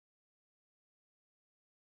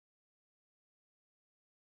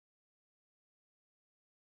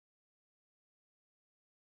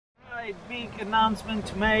a big announcement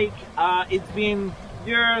to make. It's been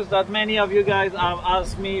years that many of you guys have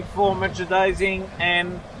asked me for merchandising,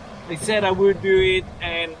 and they said I would do it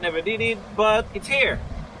and never did it, but it's here.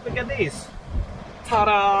 Look at this.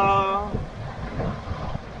 Ta-da!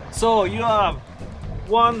 So you have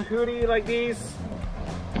one hoodie like this,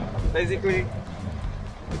 basically.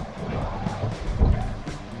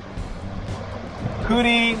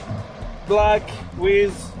 Hoodie, black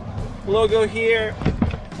with logo here,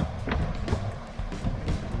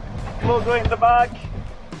 logo in the back,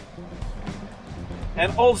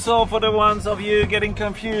 and also for the ones of you getting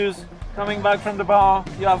confused coming back from the bar,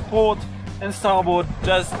 you have port and starboard,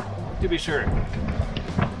 just to be sure.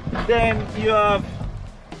 Then you have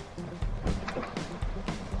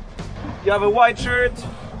a white shirt,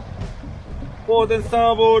 port and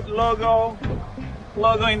starboard, logo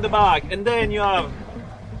in the back, and then you have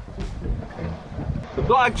the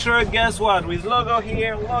black shirt, guess what, with logo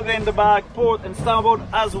here, logo in the back, port and starboard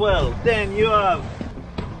as well. Then you have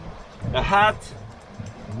a hat,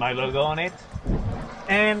 my logo on it,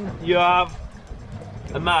 and you have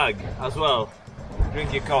a mug as well.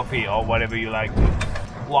 Drink your coffee or whatever you like to.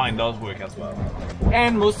 Wine does work as well.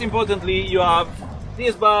 And most importantly, you have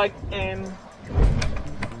this bag and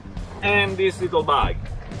this little bag.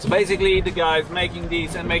 So basically the guys making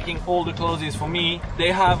this and making all the clothes for me,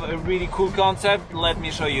 they have a really cool concept. Let me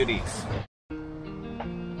show you this.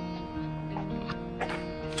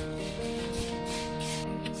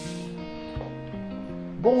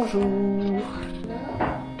 Bonjour.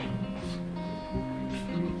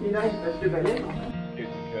 Et là il passe le balai.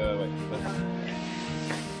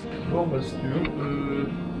 Bon bah si tu veux,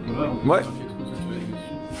 voilà, ouais.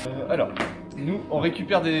 Alors, nous on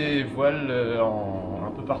récupère des voiles un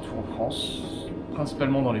peu partout en France,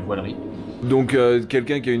 principalement dans les voileries. Donc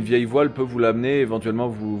quelqu'un qui a une vieille voile peut vous l'amener, éventuellement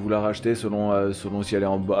vous la rachetez selon si elle est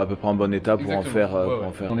à peu près en bon état pour en faire,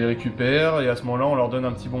 en faire. On les récupère et à ce moment-là on leur donne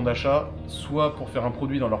un petit bon d'achat, soit pour faire un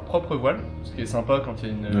produit dans leur propre voile, ce qui est sympa quand il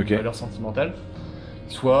y a une valeur sentimentale,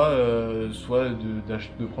 soit de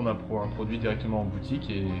prendre un produit directement en boutique,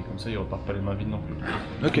 et comme ça ils repartent pas les mains vides non plus.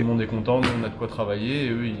 Tout le monde est content, nous on a de quoi travailler et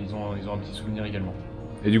eux ils ont un petit souvenir également.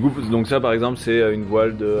 Et du coup, donc ça par exemple c'est une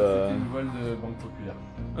voile de... Une voile de Banque Populaire.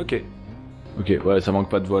 Ok. Ok, ouais, ça manque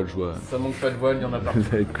pas de voile, je vois. Ça manque pas de voile, il y en a partout.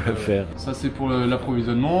 Vous avez de quoi faire. Ça c'est pour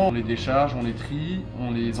l'approvisionnement, on les décharge, on les trie,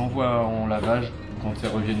 on les envoie en lavage quand elles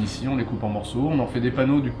reviennent ici, on les coupe en morceaux, on en fait des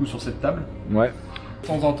panneaux du coup sur cette table. Ouais. De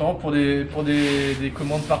temps en temps, pour des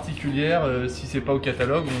commandes particulières, si c'est pas au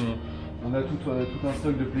catalogue, on a tout un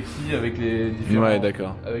stock de plexi avec les différents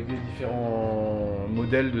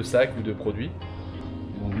modèles de sacs ou de produits.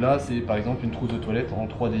 Donc là, c'est par exemple une trousse de toilette en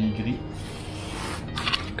 3DI gris.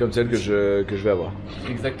 Comme celle que je vais avoir.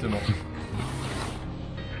 Exactement.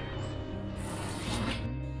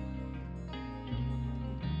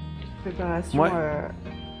 Préparation,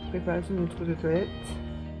 préparation d'une trousse de toilette.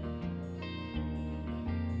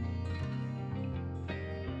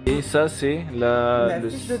 Et ça c'est la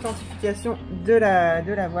fiche d'authentification de la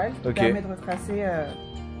voile qui permet de retracer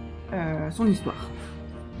son histoire.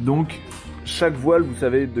 Donc chaque voile, vous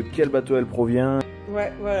savez de quel bateau elle provient.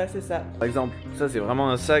 Ouais, voilà, c'est ça. Par exemple, ça c'est vraiment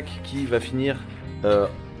un sac qui va finir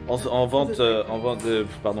en vente,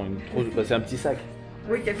 pardon, une trousse, c'est un petit sac.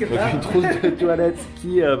 Oui, quelque part. Donc une trousse de toilette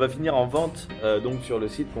qui va finir en vente donc sur le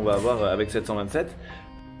site qu'on va avoir avec 727.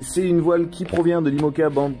 C'est une voile qui provient de l'IMOCA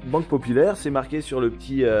Banque Populaire, c'est marqué sur le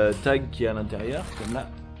petit tag qui est à l'intérieur, comme là.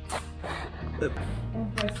 Hop. On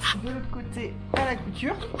passe de l'autre côté à la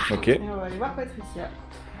couture. Ok. Et on va aller voir Patricia.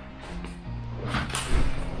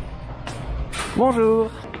 Bonjour.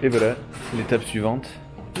 Et voilà, l'étape suivante.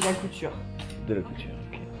 De la couture. De la couture,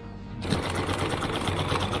 ok.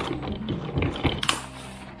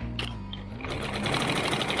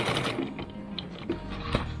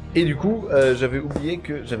 Et du coup, j'avais oublié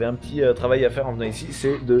que j'avais un petit travail à faire en venant ici,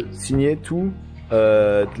 c'est de signer tous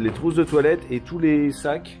les trousses de toilette et tous les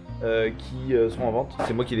sacs qui seront en vente.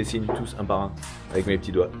 C'est moi qui les signe tous un par un avec mes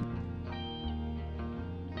petits doigts.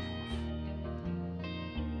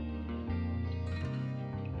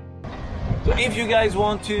 So if you guys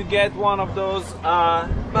want to get one of those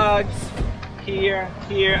bags, here,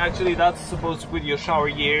 actually that's supposed to put your shower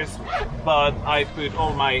gears, but I put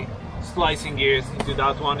all my splicing gears into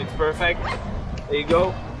that one, it's perfect. There you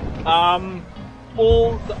go.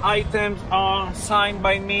 All the items are signed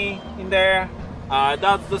by me in there.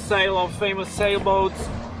 That's the sale of famous sailboats.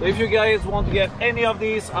 So if you guys want to get any of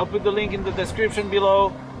these, I'll put the link in the description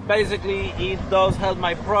below. Basically it does help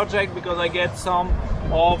my project because I get some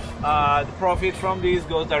of the profit from this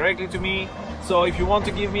goes directly to me. So if you want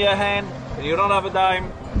to give me a hand, and you don't have a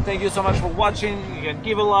dime, thank you so much for watching. You can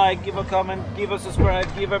give a like, give a comment, give a subscribe,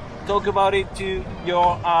 talk about it to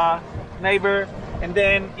your neighbor. And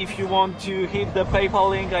then if you want to hit the PayPal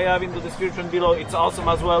link I have in the description below, it's awesome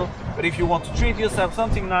as well. But if you want to treat yourself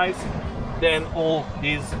something nice, then all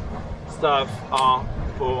these stuff are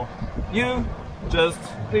for you. Just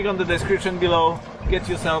click on the description below, get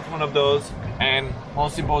yourself one of those, and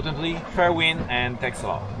most importantly, fair win and thanks a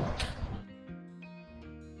lot.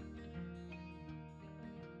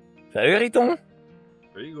 Salut Riton.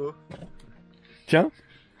 Salut Hugo. Tiens.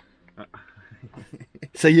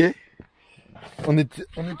 Ça y est. On est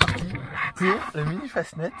parti pour le mini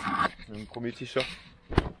Fastnet. Mon premier t-shirt.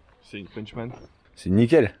 C'est une Frenchman. C'est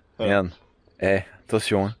nickel. Ouais. Regarde. Eh,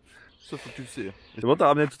 attention hein. Ça faut que tu le sais. C'est bon, t'as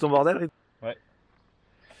ramené tout ton bordel, Riton? Ouais.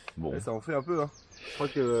 Bon. Et ça en fait un peu hein. Je crois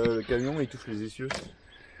que le camion il touche les essieux.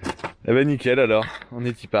 Eh ben nickel alors, on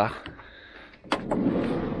est y part.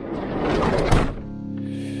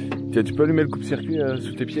 Tiens, tu peux allumer le coupe-circuit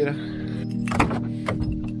sous tes pieds là?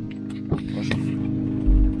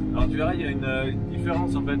 Alors tu verras, il y a une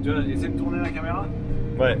différence en fait. Tu vois, essaie de tourner la caméra.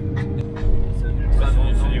 Ouais.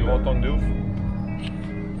 C'est du grand angle de ouf.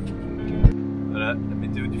 Voilà, la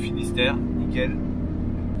météo du Finistère, nickel.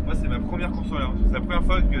 Moi c'est ma première course au large. C'est la première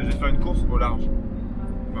fois que je vais faire une course au large.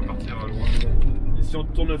 On va partir loin. Et si on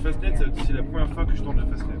tourne le Fastnet, c'est la première fois que je tourne le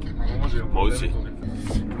Fastnet. Moi aussi.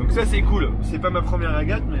 Donc ça c'est cool. C'est pas ma première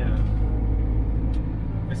régate mais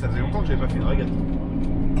ça faisait longtemps que j'avais pas fait une régate.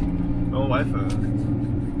 Bon bref,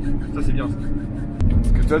 ça c'est bien ça.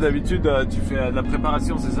 Parce que toi d'habitude tu fais de la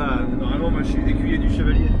préparation, c'est ça? Normalement moi je suis écuyer du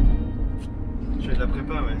chevalier. Je fais de la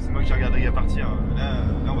prépa, ouais. C'est moi qui regarde les gars partir. Là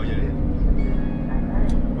on va y aller.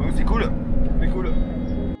 Donc c'est cool. C'est cool.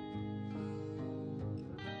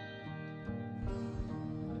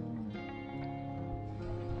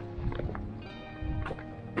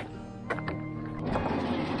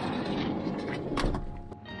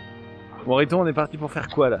 Bon Riton, on est parti pour faire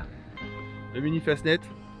quoi là? Le mini Fastnet,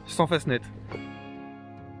 sans Fastnet.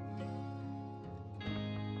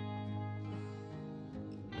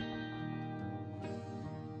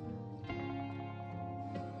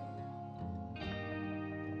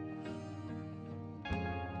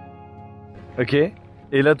 Ok. Et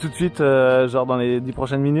là tout de suite, genre dans les 10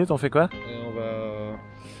 prochaines minutes, on fait quoi?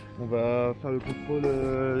 On va faire le contrôle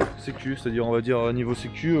sécu, c'est-à-dire on va dire niveau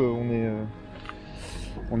sécu,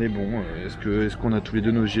 on est bon. Est-ce qu'on a tous les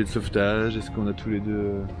deux nos gilets de sauvetage? Est-ce qu'on a tous les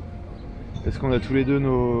deux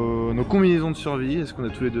nos combinaisons de survie? Est-ce qu'on a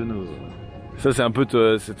tous les deux nos... Ça c'est un peu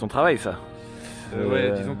c'est ton travail ça.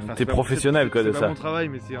 Ouais, disons que t'es professionnel quoi de ça. C'est pas mon travail,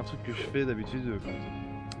 mais c'est un truc que je fais d'habitude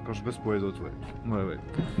quand je bosse pour les autres, ouais. Ouais.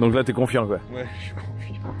 Donc là t'es confiant quoi. Ouais, je suis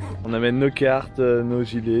confiant. On amène nos cartes, nos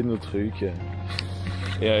gilets, nos trucs.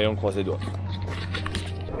 Et on croise les doigts.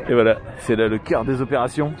 Et voilà, c'est là le cœur des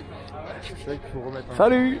opérations. C'est vrai qu'il faut remettre un...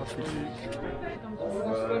 Salut.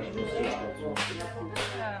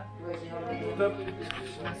 Top.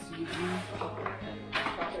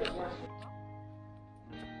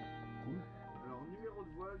 Alors numéro de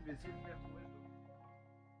voile, je vais essayer de faire trouver.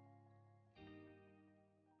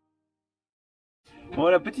 Bon,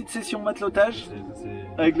 la petite session matelotage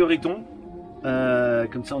avec le Riton.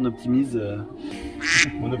 Comme ça on optimise.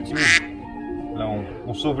 On optimise. Là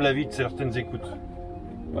on sauve la vie de certaines écoutes.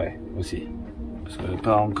 Ouais, aussi. Parce qu'on n'a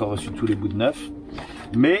pas encore reçu tous les bouts de neuf.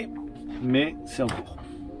 Mais c'est en cours.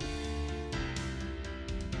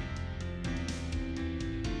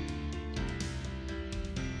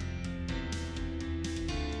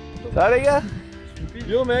 Ça va les gars?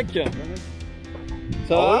 Yo mec.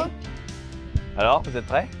 Ça va? Alors, vous êtes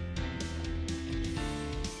prêts?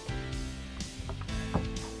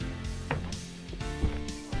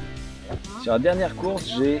 Sur la dernière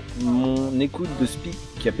course, j'ai mon écoute de speak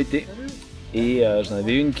qui a pété. Et j'en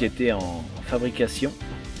avais une qui était en fabrication.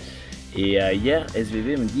 Et hier,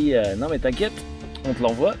 SVV me dit non mais t'inquiète, on te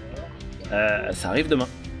l'envoie, ça arrive demain.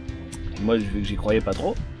 Et moi, vu que j'y croyais pas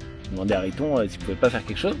trop, j'ai demandé à Riton s'il pouvait pas faire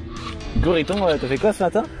quelque chose. Du coup, Riton, t'as fait quoi ce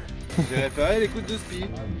matin? J'ai réparé l'écoute de speed.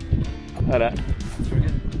 Voilà.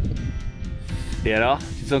 Et alors,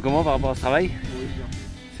 tu te sens comment par rapport à ce travail? Oui, bien.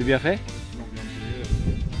 C'est bien fait?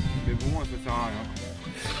 Mais bon, ça sert à rien.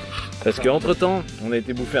 Parce qu'entre temps, on a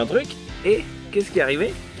été bouffer un truc, et qu'est-ce qui est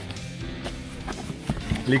arrivé?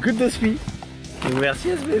 L'écoute de SPI. Donc merci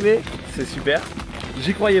SBB, c'est super.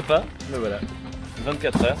 J'y croyais pas, mais voilà.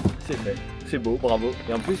 24 heures, c'est fait. C'est beau, bravo.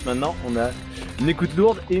 Et en plus, maintenant, on a une écoute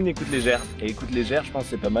lourde et une écoute légère. Et écoute légère, je pense que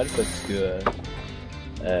c'est pas mal parce que...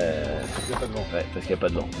 Il n'y a pas de vent. Ouais, parce qu'il n'y a pas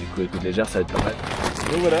de vent. Du coup, écoute légère, ça va être pas mal.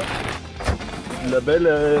 Donc voilà.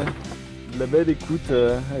 La belle écoute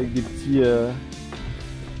avec des petits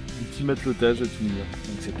petit matelotage tout mignon.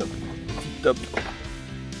 Donc c'est top. Top.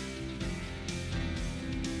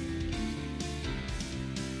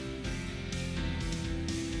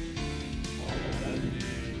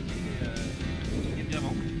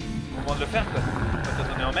 Au moment de le faire quoi, quand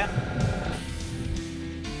on est en mer.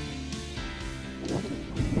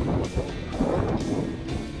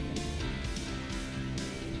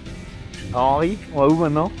 Alors Henri, on va où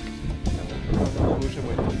maintenant?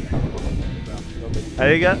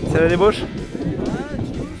 Allez les gars, c'est la débauche?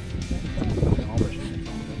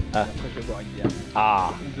 Ah. Après je vais boire une bière.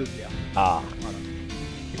 Ah. Ou 2 bières. Ah. Voilà.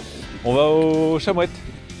 On va aux Chamouettes.